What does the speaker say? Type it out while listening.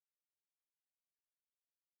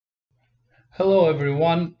Hello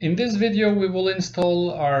everyone. In this video we will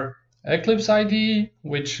install our Eclipse IDE,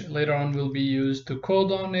 which later on will be used to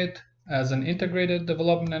code on it as an integrated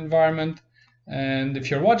development environment. And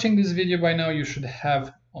if you're watching this video by now, you should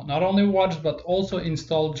have not only watched but also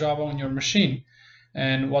installed Java on your machine.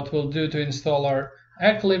 And what we'll do to install our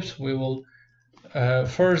Eclipse, we will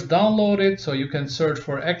first download it. So you can search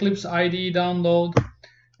for Eclipse IDE download,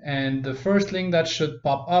 and the first link that should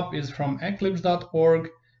pop up is from eclipse.org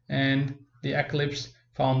and the Eclipse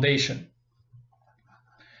Foundation.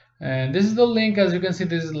 And this is the link. As you can see,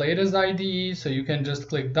 this is the latest IDE, so you can just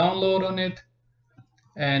click download on it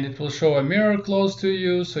and it will show a mirror close to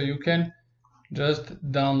you, so you can just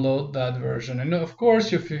download that version. And of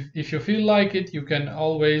course, if you feel like it, you can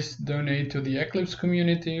always donate to the Eclipse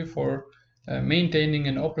community for maintaining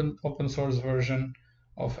an open source version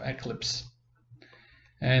of Eclipse.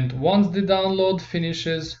 And once the download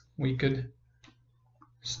finishes, we could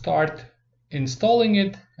start installing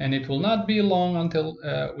it, and it will not be long until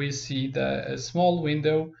we see the small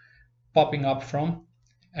window popping up from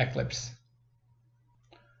Eclipse.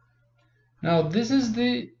 Now this is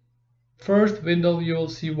the first window you will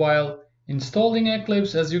see while installing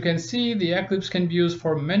Eclipse. As you can see, the Eclipse can be used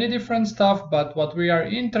for many different stuff, but what we are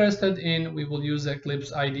interested in, we will use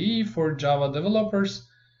Eclipse IDE for Java developers.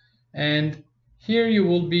 And here you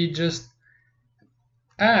will be just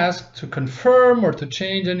asked to confirm or to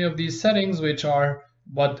change any of these settings, which are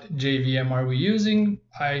what JVM are we using.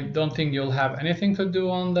 I don't think you'll have anything to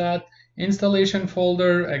do on that. Installation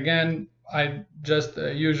folder, again, I just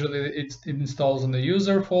usually it installs in the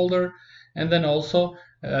user folder. And then also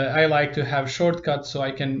I like to have shortcuts, so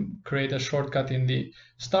I can create a shortcut in the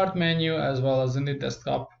start menu as well as in the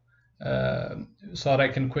desktop so that I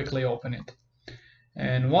can quickly open it.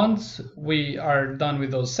 And once we are done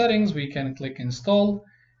with those settings, we can click install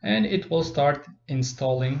and it will start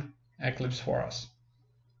installing Eclipse for us.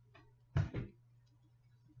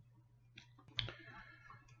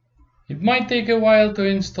 It might take a while to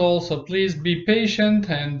install, so please be patient,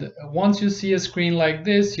 and once you see a screen like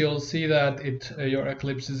this, you'll see that your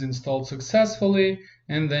Eclipse is installed successfully,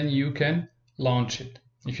 and then you can launch it.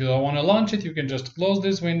 If you don't want to launch it, you can just close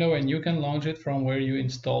this window and you can launch it from where you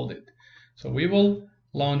installed it. So we will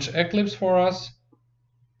launch Eclipse for us.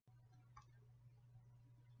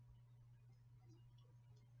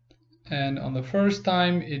 And on the first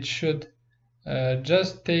time, it should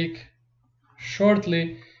just take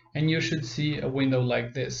shortly, and you should see a window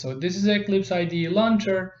like this. So this is Eclipse IDE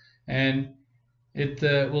launcher, and it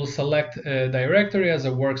will select a directory as a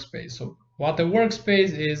workspace. So what a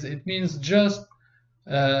workspace is, it means just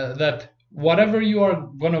that whatever you are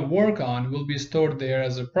going to work on will be stored there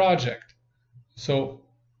as a project. So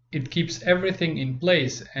it keeps everything in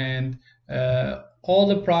place, and all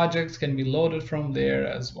the projects can be loaded from there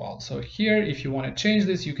as well. So here, if you want to change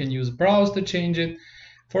this, you can use browse to change it.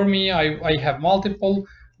 For me, I have multiple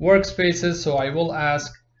workspaces, so I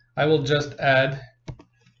will just add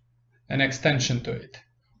an extension to it.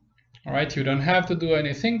 All right, you don't have to do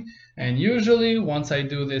anything. And usually once I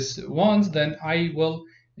do this once, then I will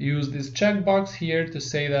use this checkbox here to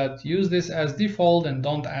say that use this as default and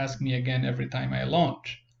don't ask me again every time I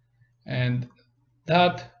launch. And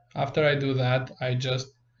that, after I do that, I just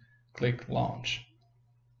click launch.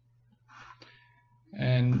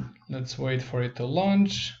 And let's wait for it to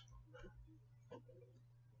launch.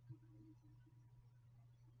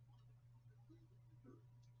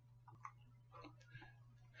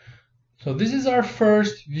 So this is our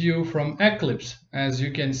first view from Eclipse. As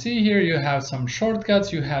you can see here, you have some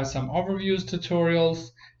shortcuts, you have some overviews,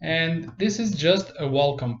 tutorials, and this is just a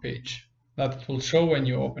welcome page that will show when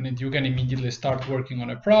you open it. You can immediately start working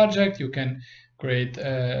on a project. You can create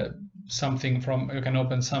you can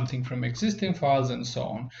open something from existing files and so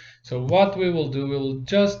on. So what we will do, we will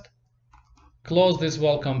just close this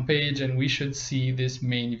welcome page and we should see this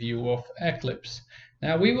main view of Eclipse.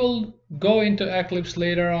 Now we will go into Eclipse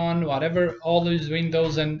later on, whatever all these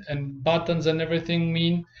windows and buttons and everything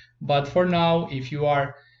mean. But for now, if you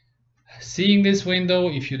are seeing this window,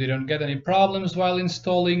 if you didn't get any problems while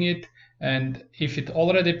installing it, and if it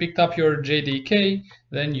already picked up your JDK,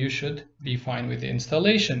 then you should be fine with the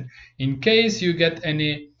installation. In case you get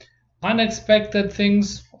any unexpected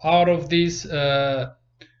things out of these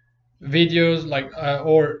videos, like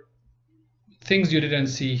or things you didn't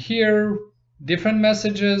see here, different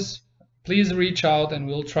messages, please reach out and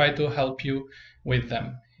we'll try to help you with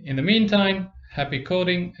them. In the meantime, happy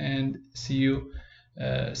coding and see you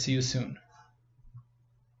soon.